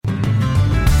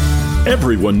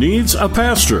Everyone needs a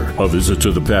pastor. A visit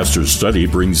to the Pastor's Study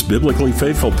brings biblically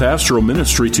faithful pastoral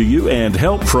ministry to you and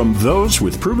help from those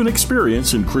with proven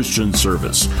experience in Christian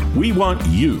service. We want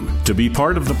you to be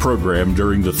part of the program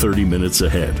during the 30 minutes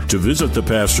ahead. To visit the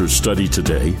Pastor's Study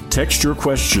today, text your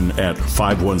question at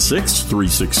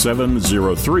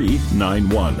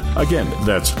 516-367-0391. Again,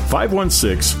 that's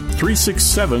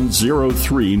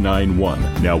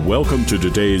 516-367-0391. Now, welcome to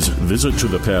today's visit to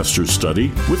the Pastor's Study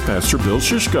with Pastor Bill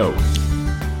Shishko.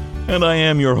 And I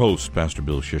am your host, Pastor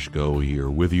Bill Shishko, here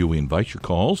with you. We invite your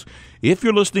calls. If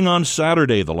you're listening on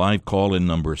Saturday, the live call-in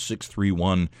number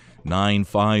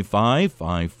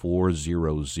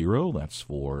 631-955-5400. That's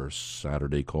for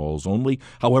Saturday calls only.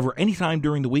 However, anytime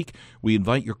during the week, we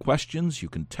invite your questions. You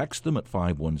can text them at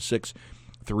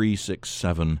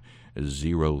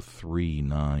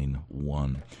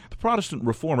 516-367-0391. The Protestant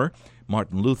reformer,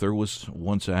 Martin Luther, was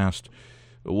once asked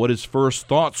what his first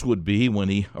thoughts would be when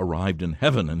he arrived in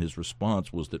heaven, and his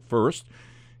response was that first,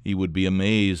 he would be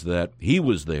amazed that he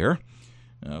was there.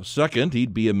 Second,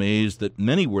 he'd be amazed that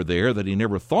many were there that he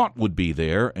never thought would be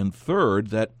there. And third,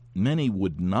 that many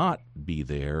would not be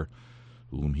there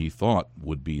whom he thought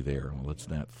would be there. Well, it's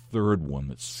that third one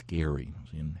that's scary.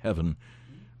 In heaven,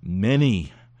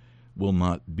 many will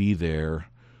not be there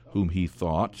whom he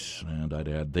thought, and I'd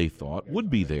add they thought, would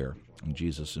be there. And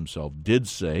Jesus himself did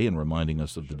say, in reminding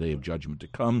us of the day of judgment to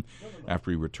come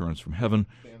after he returns from heaven,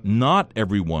 not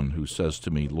everyone who says to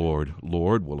me, Lord,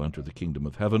 Lord, will enter the kingdom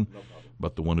of heaven,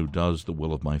 but the one who does the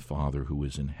will of my Father who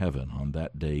is in heaven. On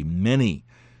that day, many,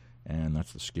 and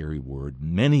that's the scary word,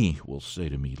 many will say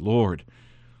to me, Lord,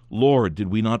 Lord, did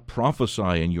we not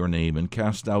prophesy in your name and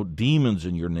cast out demons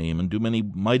in your name and do many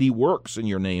mighty works in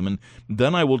your name? And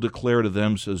then I will declare to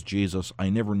them, says Jesus, I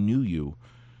never knew you.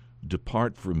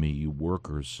 Depart from me, you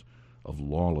workers of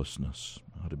lawlessness.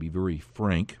 Now, to be very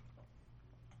frank,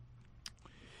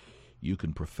 you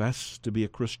can profess to be a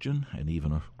Christian and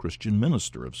even a Christian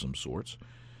minister of some sorts,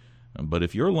 but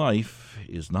if your life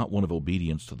is not one of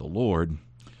obedience to the Lord,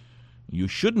 you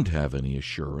shouldn't have any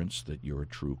assurance that you're a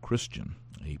true Christian.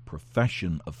 A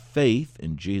profession of faith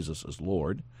in Jesus as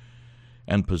Lord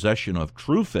and possession of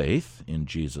true faith in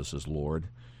Jesus as Lord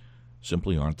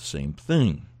simply aren't the same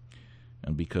thing.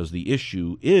 And because the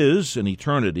issue is an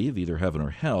eternity of either heaven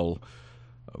or hell,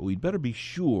 we'd better be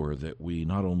sure that we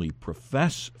not only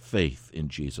profess faith in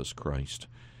Jesus Christ,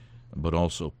 but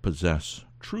also possess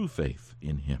true faith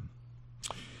in him.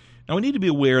 Now, we need to be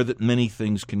aware that many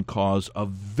things can cause a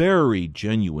very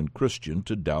genuine Christian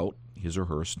to doubt his or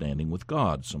her standing with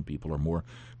God. Some people are more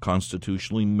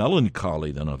constitutionally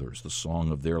melancholy than others. The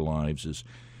song of their lives is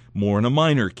more in a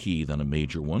minor key than a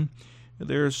major one.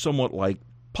 They're somewhat like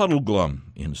Puddleglum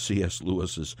in C.S.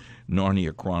 Lewis's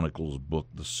Narnia Chronicles book,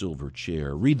 The Silver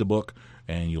Chair. Read the book,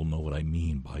 and you'll know what I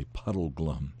mean by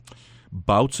Puddleglum.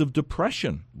 Bouts of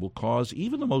depression will cause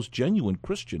even the most genuine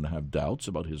Christian to have doubts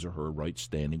about his or her right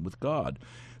standing with God.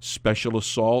 Special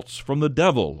assaults from the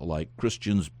devil, like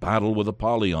Christians' battle with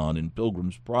Apollyon in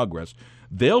Pilgrim's Progress,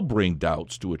 they'll bring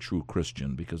doubts to a true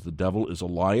Christian because the devil is a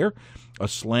liar, a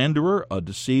slanderer, a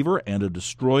deceiver, and a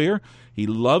destroyer. He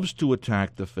loves to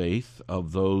attack the faith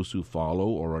of those who follow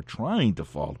or are trying to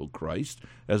follow Christ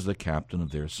as the captain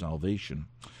of their salvation.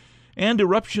 And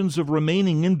eruptions of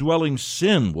remaining indwelling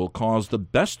sin will cause the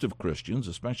best of Christians,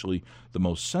 especially the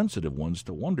most sensitive ones,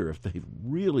 to wonder if they've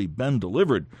really been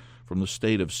delivered from the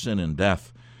state of sin and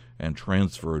death and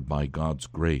transferred by God's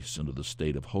grace into the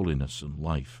state of holiness and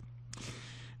life.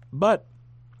 But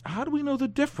how do we know the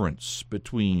difference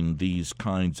between these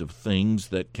kinds of things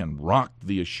that can rock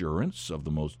the assurance of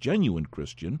the most genuine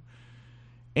Christian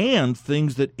and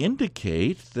things that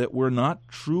indicate that we're not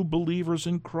true believers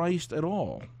in Christ at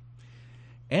all?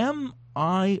 Am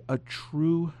I a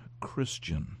true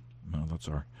Christian? Well, that's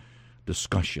our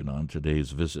discussion on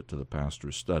today's visit to the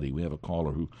Pastor's Study. We have a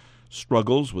caller who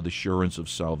struggles with assurance of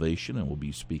salvation, and we'll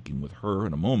be speaking with her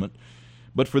in a moment.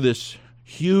 But for this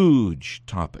huge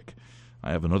topic,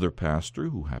 I have another pastor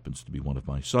who happens to be one of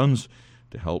my sons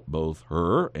to help both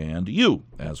her and you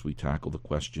as we tackle the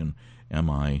question, am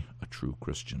I a true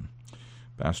Christian?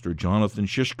 Pastor Jonathan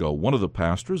Shishko, one of the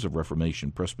pastors of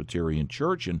Reformation Presbyterian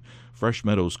Church in Fresh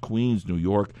Meadows, Queens, New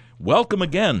York. Welcome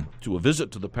again to a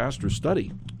visit to the Pastor's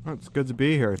Study. Well, it's good to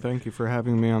be here. Thank you for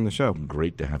having me on the show.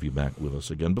 Great to have you back with us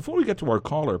again. Before we get to our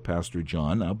caller, Pastor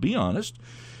John, now be honest,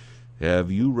 have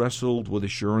you wrestled with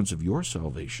assurance of your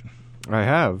salvation? I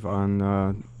have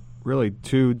on really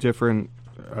two different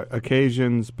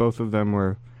occasions. Both of them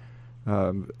were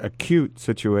acute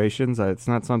situations. It's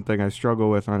not something I struggle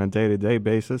with on a day-to-day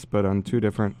basis, but on two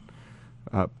different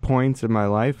points in my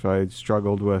life. I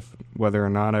struggled with whether or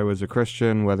not I was a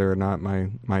Christian, whether or not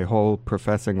my whole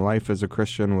professing life as a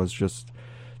Christian was just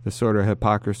the sort of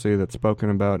hypocrisy that's spoken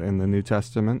about in the New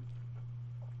Testament.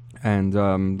 And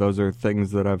those are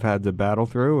things that I've had to battle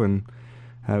through and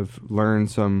have learned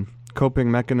some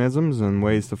coping mechanisms and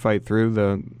ways to fight through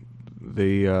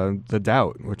the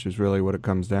doubt, which is really what it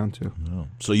comes down to. Oh.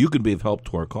 So you can be of help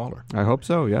to our caller. I hope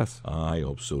so, yes. I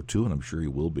hope so, too, and I'm sure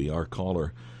you will be. Our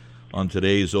caller on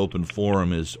today's open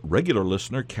forum is regular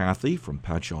listener Kathy from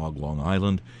Patchogue, Long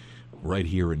Island, right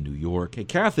here in New York. Hey,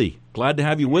 Kathy, glad to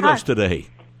have you with us today.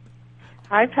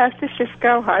 Hi, Pastor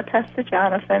Shishko. Hi, Pastor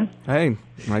Jonathan. Hey,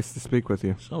 nice to speak with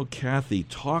you. So, Kathy,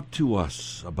 talk to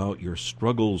us about your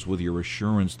struggles with your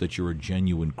assurance that you're a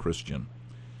genuine Christian.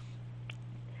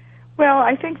 Well,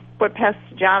 I think what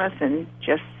Pastor Jonathan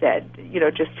just said,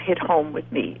 just hit home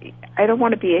with me. I don't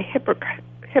want to be a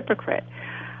hypocrite.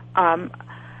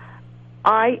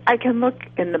 I can look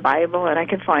in the Bible and I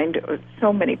can find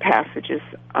so many passages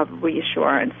of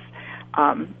reassurance,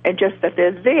 and just that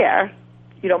they're there,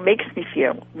 makes me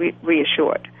feel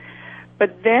reassured.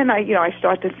 But then I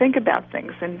start to think about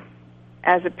things, and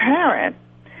as a parent,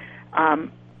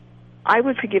 I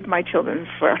would forgive my children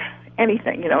for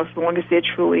anything, as long as they're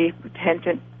truly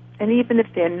repentant, and even if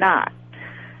they're not,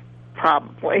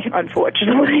 probably,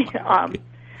 unfortunately.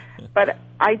 But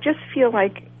I just feel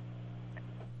like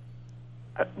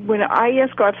when I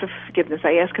ask God for forgiveness,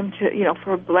 I ask Him to,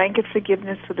 for a blanket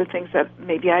forgiveness for the things that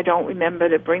maybe I don't remember,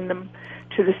 to bring them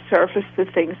to the surface, the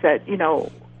things that,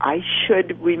 I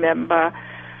should remember.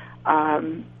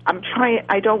 I'm trying.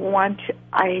 I don't want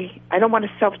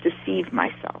to self-deceive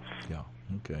myself. Yeah.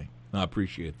 Okay. I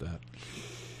appreciate that.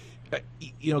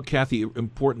 Kathy,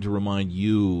 important to remind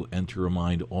you and to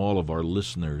remind all of our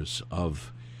listeners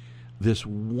of this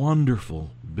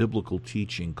wonderful biblical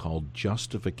teaching called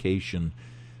justification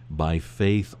by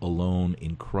faith alone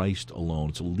in Christ alone.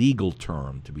 It's a legal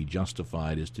term. To be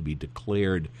justified is to be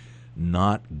declared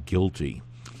not guilty.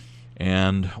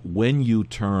 And when you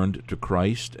turned to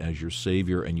Christ as your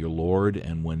Savior and your Lord,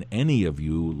 and when any of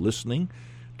you listening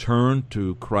turn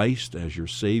to Christ as your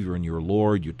Savior and your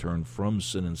Lord, you turn from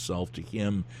sin and self to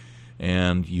Him,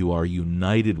 and you are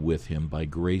united with Him by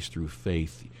grace through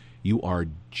faith. You are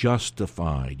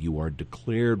justified. You are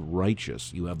declared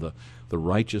righteous. You have the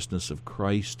righteousness of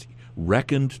Christ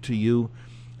reckoned to you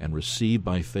and received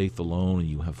by faith alone, and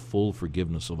you have full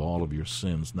forgiveness of all of your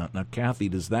sins. Now Kathy,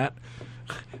 does that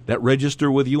register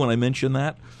with you when I mention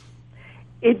that?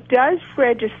 It does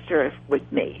register with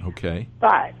me. Okay.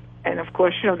 But, and of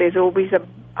course, there's always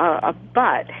a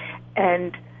but,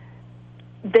 and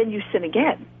then you sin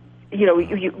again.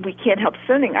 We can't help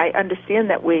sinning. I understand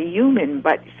that we're human,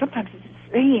 but sometimes it's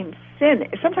the same sin.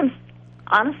 Sometimes,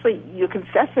 honestly, you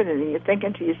confess it and you're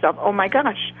thinking to yourself, oh my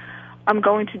gosh, I'm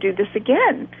going to do this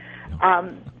again.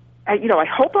 I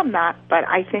hope I'm not, but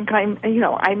I think I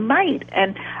might.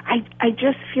 And I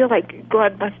just feel like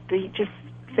God must be just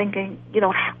thinking,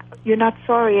 you're not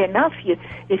sorry enough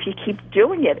if you keep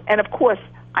doing it. And of course,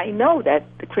 I know that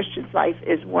the Christian's life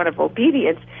is one of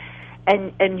obedience,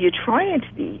 and you're trying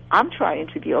to be. I'm trying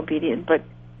to be obedient, but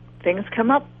things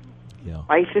come up. Yeah.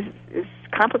 Life is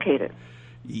complicated.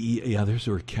 Yeah, there's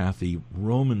where, Kathy,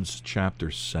 Romans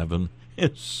chapter 7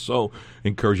 is so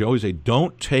encouraging. I always say,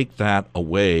 don't take that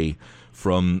away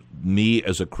from me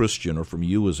as a Christian or from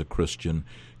you as a Christian,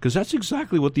 because that's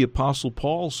exactly what the Apostle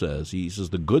Paul says. He says,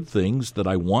 the good things that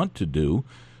I want to do,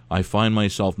 I find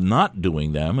myself not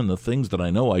doing them, and the things that I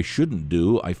know I shouldn't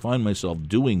do, I find myself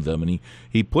doing them. And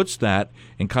he puts that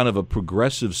in kind of a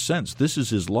progressive sense. This is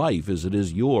his life as it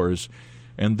is yours.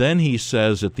 And then he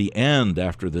says at the end,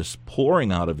 after this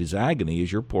pouring out of his agony,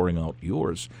 as you're pouring out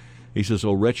yours, he says,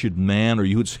 "O wretched man," or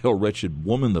you would say, "O wretched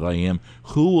woman that I am,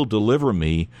 who will deliver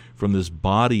me from this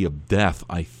body of death?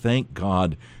 I thank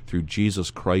God through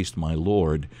Jesus Christ my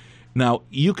Lord." Now,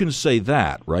 you can say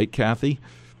that, right, Kathy?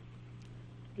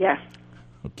 Yes.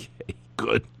 Okay,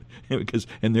 good.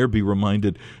 And there be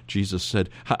reminded, Jesus said,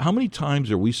 how many times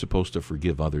are we supposed to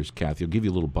forgive others, Kathy? I'll give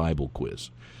you a little Bible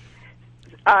quiz.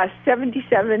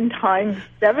 77 times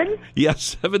 7? Yeah,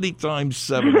 70 times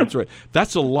 7. That's right.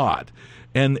 That's a lot.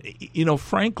 And,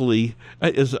 frankly,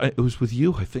 as it was with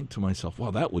you, I think to myself,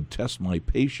 wow, that would test my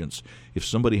patience if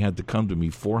somebody had to come to me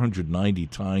 490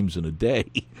 times in a day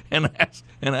and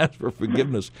ask for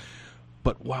forgiveness.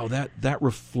 But, wow, that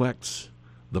reflects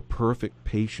the perfect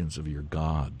patience of your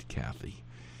God, Kathy.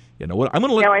 You know what? I'm going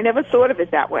to let. No, I never thought of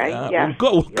it that way. Yeah,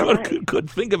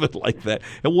 Good. Think of it like that.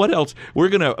 And what else? We're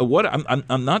gonna.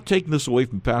 I'm not taking this away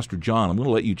from Pastor John. I'm going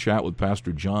to let you chat with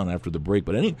Pastor John after the break.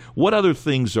 But what other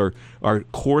things are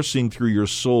coursing through your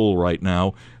soul right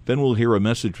now? Then we'll hear a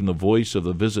message from the voice of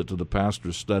the Visit to the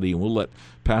Pastor's Study, and we'll let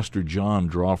Pastor John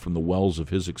draw from the wells of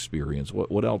his experience.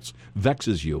 What else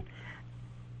vexes you?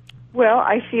 Well,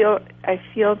 I feel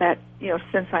that,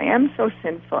 since I am so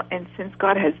sinful, and since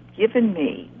God has given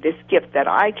me this gift that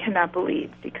I cannot believe,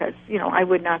 because, I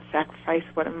would not sacrifice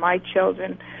one of my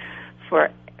children for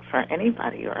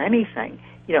anybody or anything.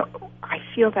 I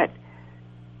feel that,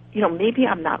 maybe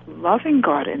I'm not loving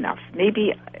God enough.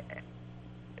 Maybe,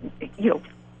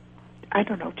 I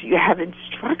don't know. Do you have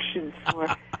instructions for?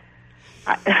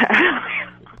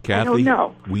 Kathy, I don't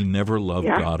know. We never love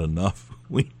God enough.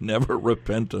 We never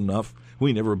repent enough.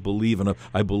 We never believe enough.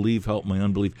 I believe, help my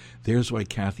unbelief. There's why,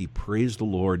 Kathy, praise the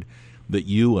Lord that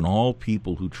you and all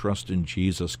people who trust in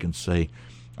Jesus can say,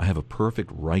 I have a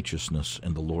perfect righteousness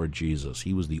in the Lord Jesus.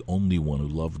 He was the only one who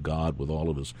loved God with all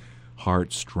of his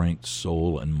heart, strength,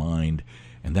 soul, and mind.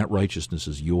 And that righteousness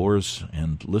is yours.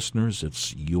 And listeners,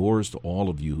 it's yours to all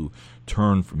of you who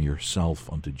turn from yourself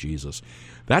unto Jesus.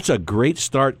 That's a great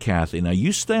start, Kathy. Now,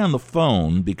 you stay on the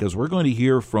phone because we're going to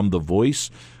hear from the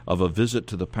voice of a Visit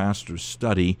to the Pastor's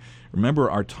Study. Remember,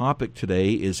 our topic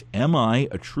today is, Am I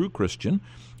a True Christian?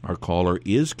 Our caller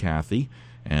is Kathy,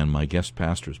 and my guest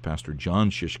pastor is Pastor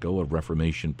John Shishko of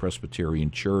Reformation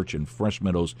Presbyterian Church in Fresh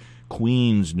Meadows,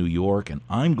 Queens, New York. And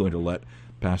I'm going to let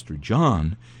Pastor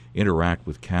John interact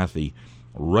with Kathy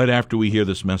right after we hear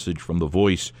this message from the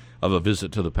voice of a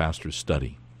Visit to the Pastor's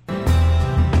Study.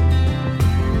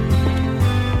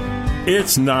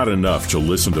 It's not enough to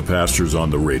listen to pastors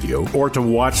on the radio or to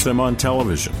watch them on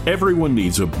television. Everyone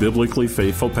needs a biblically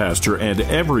faithful pastor, and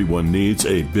everyone needs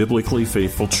a biblically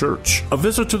faithful church. A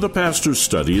Visit to the Pastor's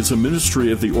Study is a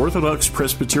ministry of the Orthodox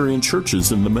Presbyterian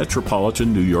churches in the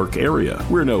metropolitan New York area.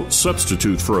 We're no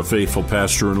substitute for a faithful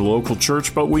pastor in a local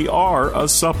church, but we are a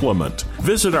supplement.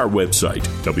 Visit our website,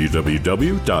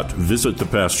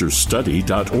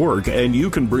 www.visitthepastorstudy.org, and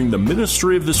you can bring the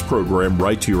ministry of this program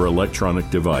right to your electronic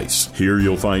device. Here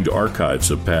you'll find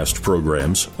archives of past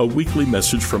programs, a weekly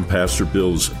message from Pastor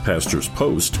Bill's Pastor's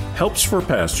Post, helps for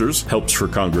pastors, helps for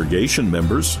congregation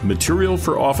members, material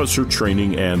for officer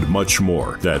training, and much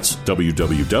more. That's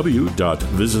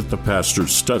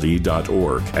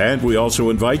www.visitthepastorstudy.org. And we also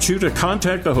invite you to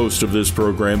contact the host of this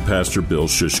program, Pastor Bill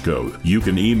Shishko. You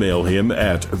can email him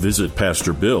at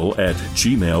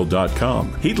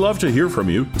visitpastorbill@gmail.com. He'd love to hear from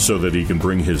you so that he can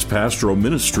bring his pastoral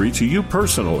ministry to you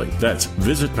personally. That's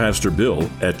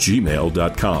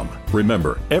visitpastorbill@gmail.com.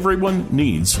 Remember, everyone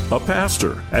needs a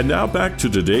pastor. And now back to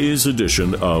today's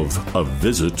edition of A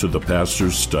Visit to the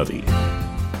Pastor's Study.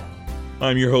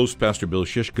 I'm your host, Pastor Bill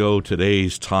Shishko.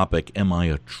 Today's topic, Am I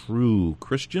a True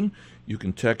Christian? You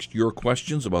can text your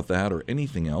questions about that or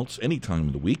anything else any time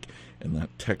of the week, and that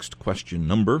text question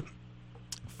number,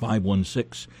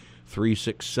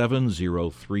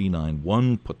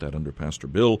 516-367-0391. Put that under Pastor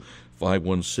Bill,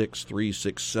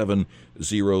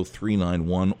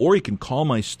 516-367-0391. Or you can call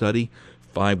my study,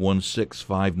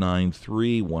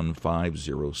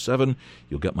 516-593-1507.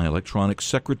 You'll get my electronic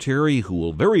secretary who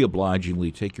will very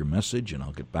obligingly take your message, and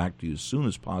I'll get back to you as soon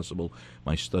as possible.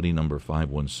 My study number,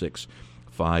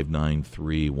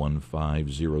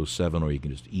 516-593-1507, or you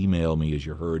can just email me, as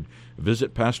you heard.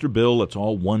 Visit Pastor Bill. That's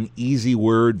all one easy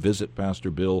word. Visit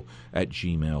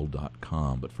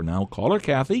pastorbill@gmail.com. But for now, caller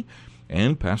Kathy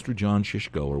and Pastor John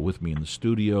Shishko are with me in the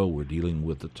studio. We're dealing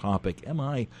with the topic, Am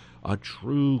I a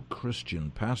True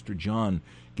Christian? Pastor John,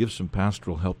 give some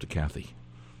pastoral help to Kathy.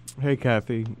 Hey,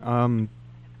 Kathy.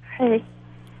 Hey.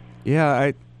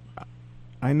 Yeah,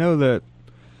 I know that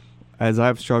as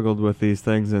I've struggled with these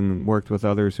things and worked with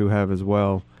others who have as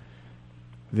well,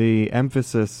 the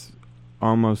emphasis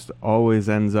almost always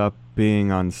ends up being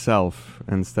on self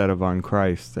instead of on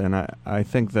Christ. And I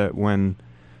think that when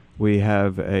we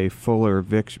have a fuller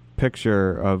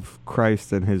picture of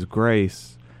Christ and his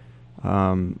grace,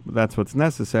 that's what's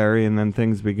necessary, and then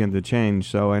things begin to change.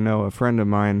 So I know a friend of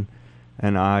mine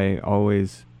and I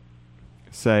always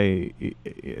say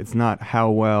it's not how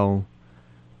well,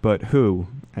 but who.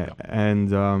 And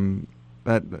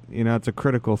that, it's a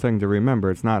critical thing to remember.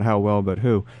 It's not how well, but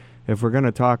who. If we're going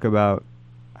to talk about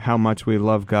how much we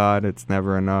love God, it's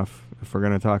never enough. If we're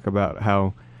going to talk about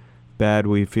how bad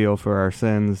we feel for our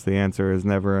sins, the answer is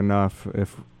never enough.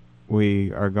 If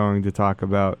we are going to talk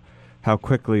about how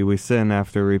quickly we sin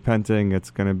after repenting,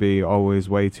 it's going to be always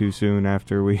way too soon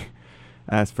after we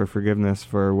ask for forgiveness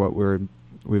for what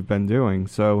we've been doing.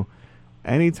 So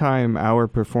anytime our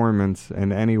performance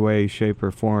in any way, shape,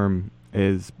 or form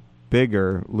is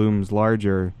bigger, looms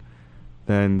larger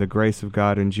than the grace of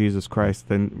God in Jesus Christ,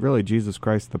 than really Jesus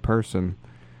Christ the person,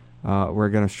 we're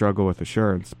going to struggle with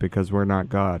assurance because we're not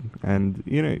God. And,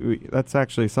 that's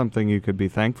actually something you could be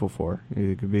thankful for.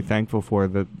 You could be thankful for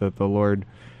that the Lord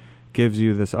gives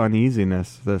you this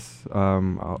uneasiness, this,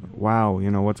 wow,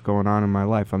 what's going on in my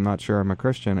life? I'm not sure I'm a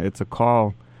Christian. It's a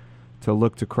call to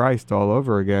look to Christ all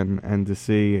over again and to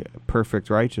see perfect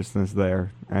righteousness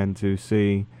there, and to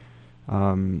see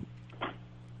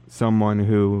someone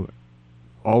who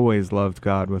always loved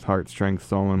God with heart, strength,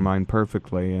 soul, and mind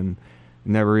perfectly, and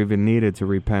never even needed to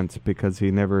repent because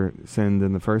he never sinned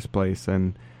in the first place,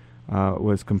 and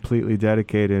was completely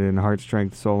dedicated in heart,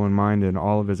 strength, soul, and mind in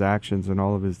all of his actions and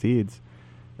all of his deeds.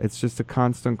 It's just a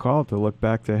constant call to look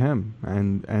back to him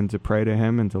and to pray to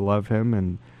him and to love him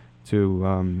and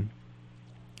to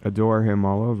adore him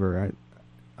all over.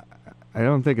 I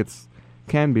don't think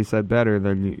can be said better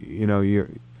than, you're,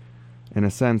 in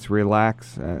a sense,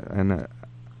 relax, and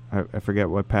I forget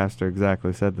what pastor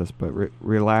exactly said this, but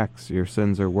relax, your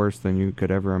sins are worse than you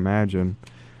could ever imagine,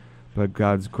 but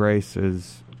God's grace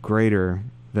is greater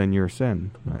than your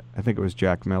sin. I think it was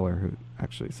Jack Miller who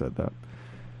actually said that.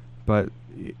 But,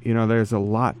 there's a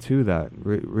lot to that.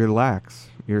 Relax.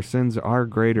 Your sins are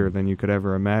greater than you could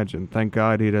ever imagine. Thank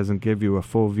God he doesn't give you a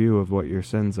full view of what your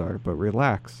sins are, but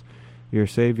relax. Your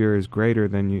Savior is greater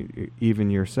than even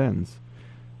your sins.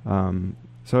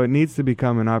 So it needs to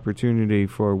become an opportunity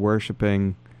for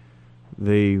worshiping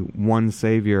the one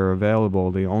Savior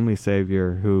available, the only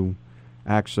Savior who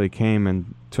actually came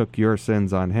and took your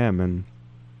sins on him. And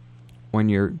when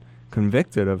you're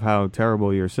convicted of how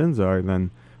terrible your sins are,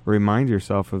 then remind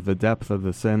yourself of the depth of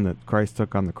the sin that Christ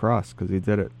took on the cross, because he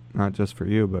did it not just for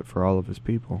you, but for all of his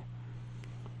people.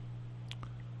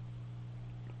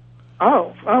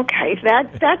 Oh, okay.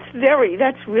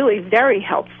 That's really very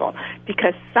helpful,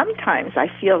 because sometimes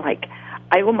I feel like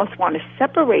I almost want to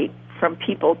separate from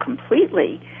people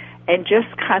completely and just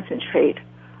concentrate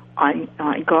on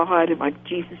God and what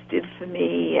Jesus did for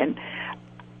me, and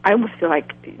I almost feel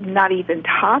like not even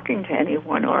talking to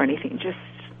anyone or anything, just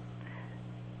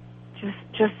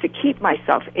to keep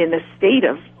myself in a state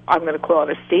of, I'm going to call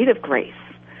it a state of grace,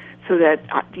 so that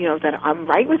that I'm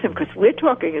right with him, because we're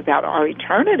talking about our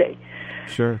eternity.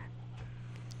 Sure.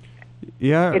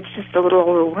 Yeah. It's just a little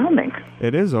overwhelming.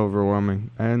 It is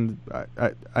overwhelming. And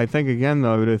I think, again,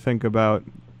 though, to think about,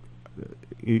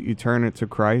 you turn it to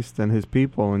Christ and his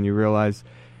people, and you realize,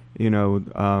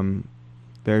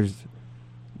 there's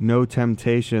no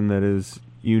temptation that is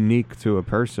unique to a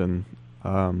person.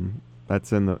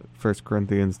 That's in the 1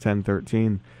 Corinthians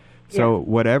 10:13. So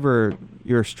whatever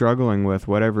you're struggling with,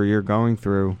 whatever you're going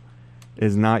through,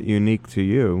 is not unique to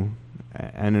you.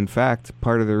 And in fact,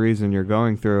 part of the reason you're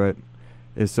going through it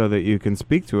is so that you can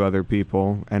speak to other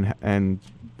people and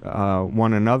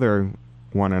one another,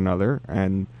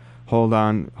 and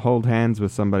hold hands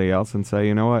with somebody else and say,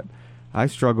 you know what, I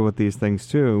struggle with these things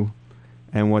too.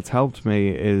 And what's helped me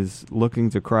is looking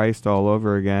to Christ all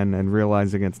over again and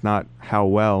realizing it's not how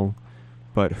well,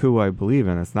 but who I believe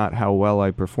in. It's not how well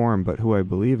I perform, but who I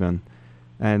believe in.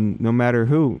 And no matter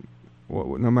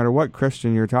what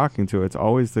Christian you're talking to, it's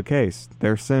always the case.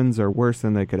 Their sins are worse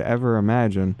than they could ever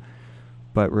imagine.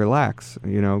 But relax.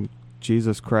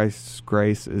 Jesus Christ's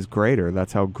grace is greater.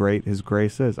 That's how great his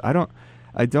grace is. I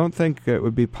don't think it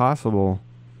would be possible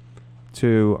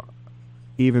to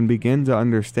even begin to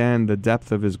understand the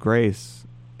depth of his grace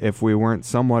if we weren't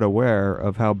somewhat aware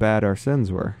of how bad our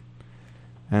sins were.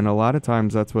 And a lot of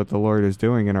times that's what the Lord is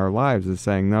doing in our lives, is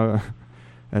saying, no,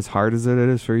 as hard as it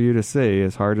is for you to see,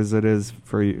 as hard as it is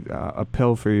for you, a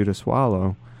pill for you to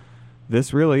swallow,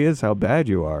 this really is how bad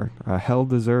you are, a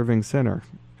hell-deserving sinner.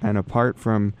 And apart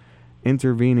from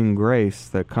intervening grace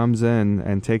that comes in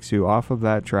and takes you off of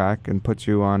that track and puts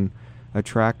you on a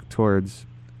track towards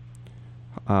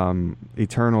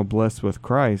eternal bliss with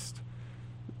Christ,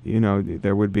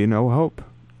 there would be no hope.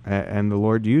 And the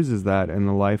Lord uses that in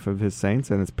the life of his saints,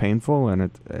 and it's painful,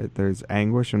 and there's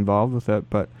anguish involved with it,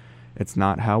 but it's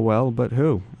not how well, but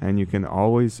who. And you can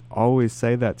always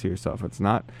say that to yourself. It's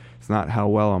not how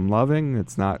well I'm loving.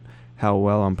 It's not how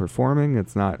well I'm performing.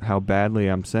 It's not how badly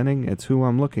I'm sinning. It's who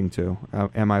I'm looking to.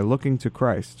 Am I looking to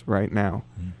Christ right now?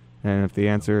 Mm. And if the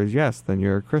answer is yes, then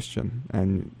you're a Christian,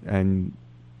 and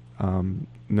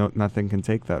nothing can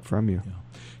take that from you. Yeah.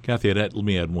 Kathy, let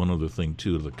me add one other thing,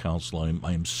 too, to the counsel.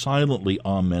 I am silently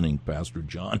amening Pastor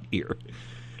John here.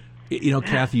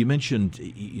 Kathy, you mentioned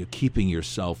keeping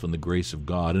yourself in the grace of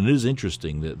God, and it is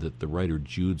interesting that the writer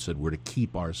Jude said we're to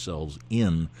keep ourselves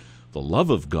in the love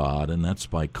of God, and that's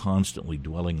by constantly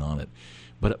dwelling on it.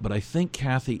 But I think,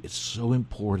 Kathy, it's so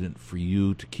important for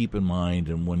you to keep in mind,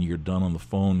 and when you're done on the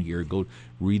phone here, go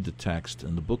read the text.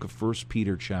 In the book of 1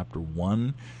 Peter chapter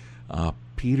 1,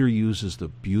 Peter uses the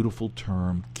beautiful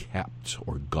term kept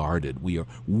or guarded.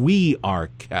 We are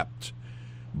kept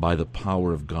by the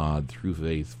power of God through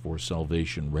faith for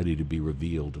salvation, ready to be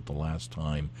revealed at the last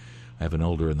time. I have an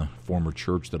elder in the former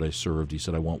church that I served. He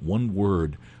said, I want one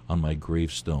word on my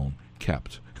gravestone,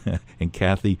 kept. And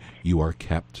Kathy, you are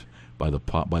kept by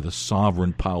the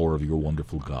sovereign power of your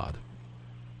wonderful God.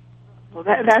 Well,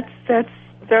 that's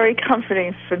very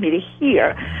comforting for me to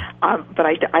hear, but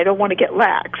I don't want to get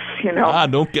lax,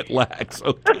 Don't get lax.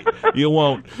 Okay. You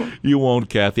won't,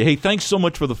 Kathy. Hey, thanks so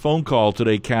much for the phone call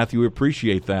today, Kathy. We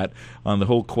appreciate that on the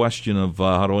whole question of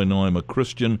how do I know I'm a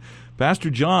Christian.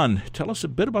 Pastor John, tell us a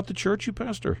bit about the church you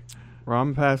pastor. Well,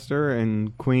 I'm pastor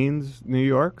in Queens, New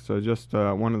York, so just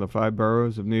one of the 5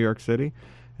 boroughs of New York City.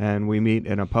 And we meet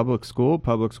in a public school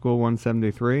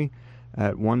 173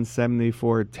 at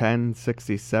 17410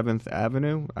 67th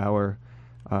Avenue. Our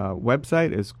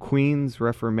website is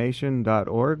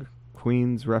queensreformation.org,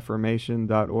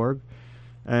 queensreformation.org.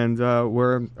 And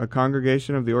we're a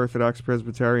congregation of the Orthodox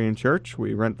Presbyterian Church.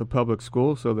 We rent the public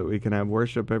school so that we can have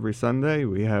worship every Sunday.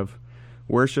 We have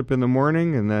worship in the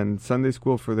morning, and then Sunday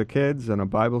school for the kids, and a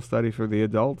Bible study for the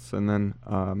adults, and then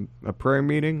a prayer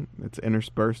meeting. It's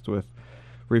interspersed with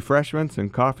refreshments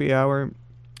and coffee hour,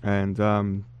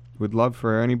 and we'd love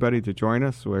for anybody to join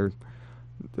us.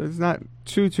 There's not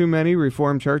too many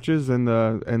Reformed churches in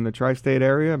the tri-state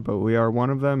area, but we are one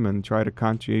of them, and try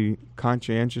to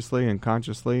conscientiously and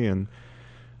consciously and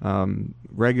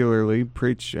regularly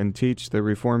preach and teach the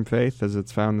Reformed faith as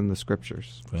it's found in the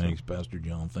Scriptures. Thanks, Pastor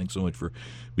John. Thanks so much for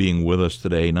being with us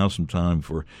today. Now some time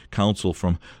for counsel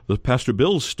from the Pastor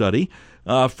Bill's study.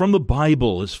 From the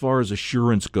Bible, as far as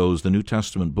assurance goes, the New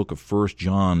Testament book of 1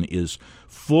 John is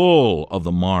full of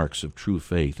the marks of true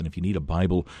faith. And if you need a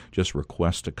Bible, just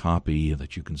request a copy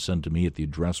that you can send to me at the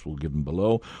address we'll give them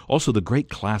below. Also, the great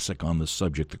classic on this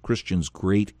subject, The Christian's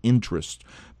Great Interest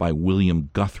by William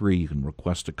Guthrie. You can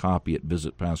request a copy at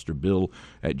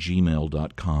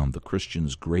visitpastorbill@gmail.com. The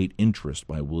Christian's Great Interest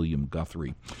by William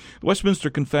Guthrie. The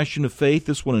Westminster Confession of Faith,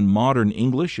 this one in modern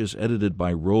English, is edited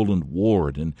by Roland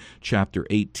Ward, in chapter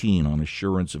 18 on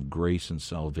assurance of grace and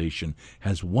salvation,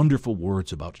 has wonderful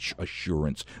words about assurance.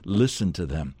 Listen to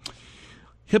them.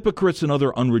 Hypocrites and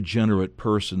other unregenerate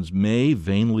persons may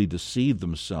vainly deceive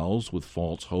themselves with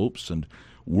false hopes and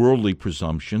worldly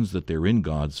presumptions that they're in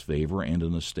God's favor and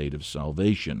in a state of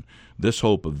salvation. This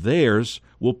hope of theirs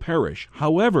will perish.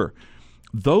 However,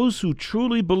 those who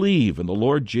truly believe in the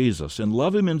Lord Jesus and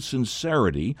love Him in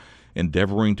sincerity,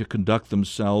 endeavoring to conduct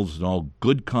themselves in all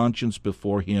good conscience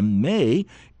before Him, may,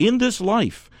 in this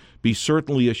life, be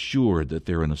certainly assured that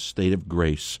they're in a state of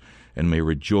grace and may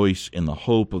rejoice in the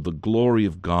hope of the glory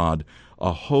of God,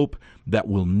 a hope that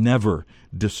will never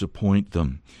disappoint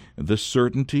them. This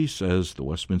certainty, says the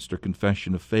Westminster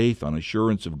Confession of Faith on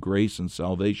assurance of grace and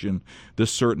salvation,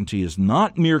 this certainty is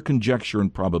not mere conjecture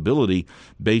and probability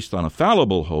based on a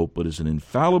fallible hope, but is an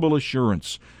infallible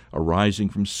assurance arising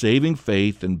from saving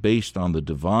faith and based on the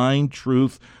divine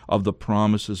truth of the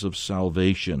promises of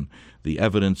salvation, the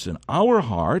evidence in our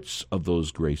hearts of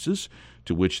those graces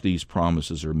to which these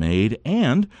promises are made,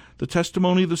 and the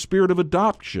testimony of the Spirit of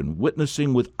adoption,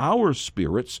 witnessing with our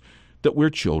spirits that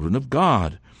we're children of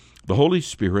God. The Holy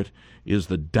Spirit is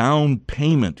the down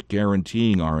payment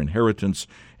guaranteeing our inheritance,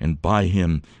 and by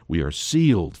Him we are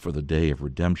sealed for the day of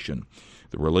redemption.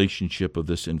 The relationship of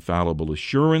this infallible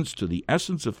assurance to the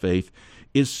essence of faith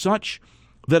is such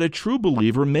that a true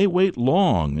believer may wait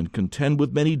long and contend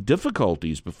with many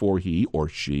difficulties before he or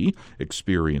she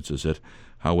experiences it.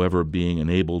 However, being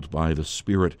enabled by the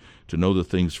Spirit to know the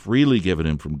things freely given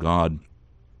him from God,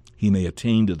 he may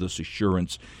attain to this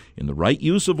assurance in the right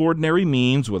use of ordinary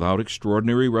means without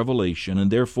extraordinary revelation, and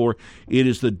therefore it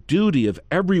is the duty of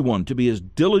everyone to be as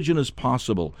diligent as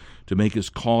possible to make his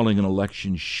calling and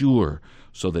election sure,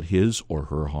 so that his or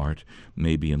her heart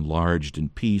may be enlarged in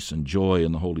peace and joy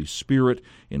in the Holy Spirit,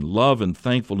 in love and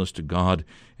thankfulness to God,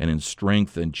 and in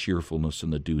strength and cheerfulness in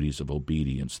the duties of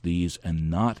obedience. These, and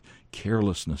not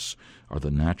carelessness, are the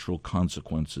natural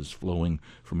consequences flowing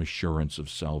from assurance of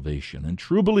salvation. And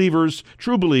true believers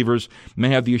may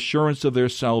have the assurance of their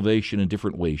salvation in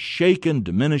different ways, shaken,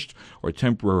 diminished, or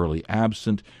temporarily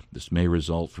absent. This may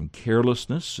result from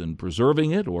carelessness in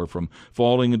preserving it, or from from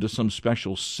falling into some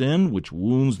special sin which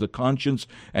wounds the conscience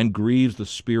and grieves the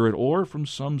spirit, or from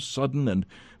some sudden and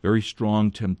very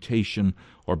strong temptation,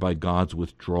 or by God's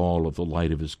withdrawal of the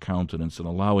light of his countenance and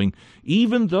allowing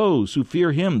even those who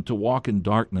fear him to walk in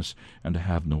darkness and to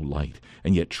have no light.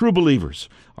 And yet true believers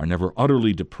are never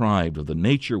utterly deprived of the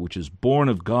nature which is born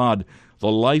of God,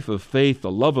 the life of faith, the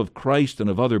love of Christ and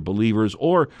of other believers,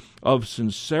 or of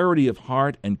sincerity of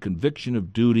heart and conviction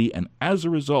of duty, and as a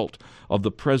result of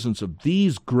the presence of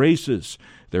these graces,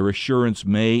 their assurance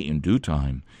may, in due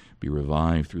time, be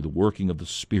revived through the working of the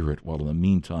Spirit, while in the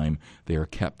meantime they are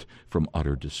kept from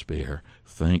utter despair.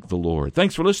 Thank the Lord.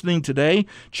 Thanks for listening today.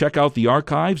 Check out the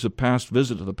archives of past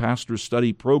Visit to the Pastor's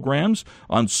Study programs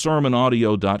on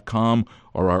sermonaudio.com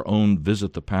or our own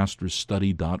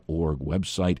visitthepastorsstudy.org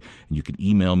website. And you can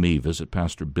email me,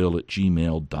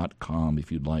 visitpastorbill@gmail.com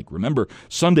if you'd like. Remember,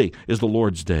 Sunday is the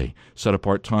Lord's Day. Set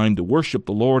apart time to worship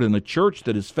the Lord in a church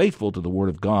that is faithful to the Word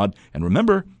of God. And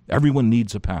remember, everyone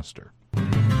needs a pastor.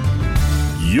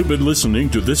 You've been listening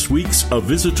to this week's A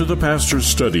Visit to the Pastor's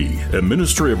Study, a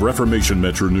ministry of Reformation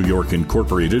Metro New York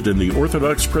Incorporated in the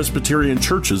Orthodox Presbyterian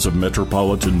Churches of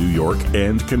Metropolitan New York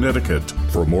and Connecticut.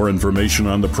 For more information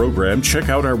on the program, check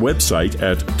out our website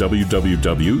at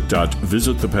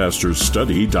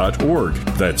www.visitthepastorsstudy.org.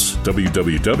 That's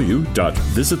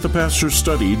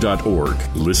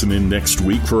www.visitthepastorsstudy.org. Listen in next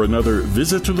week for another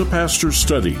Visit to the Pastor's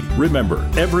Study. Remember,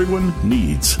 everyone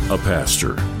needs a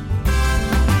pastor.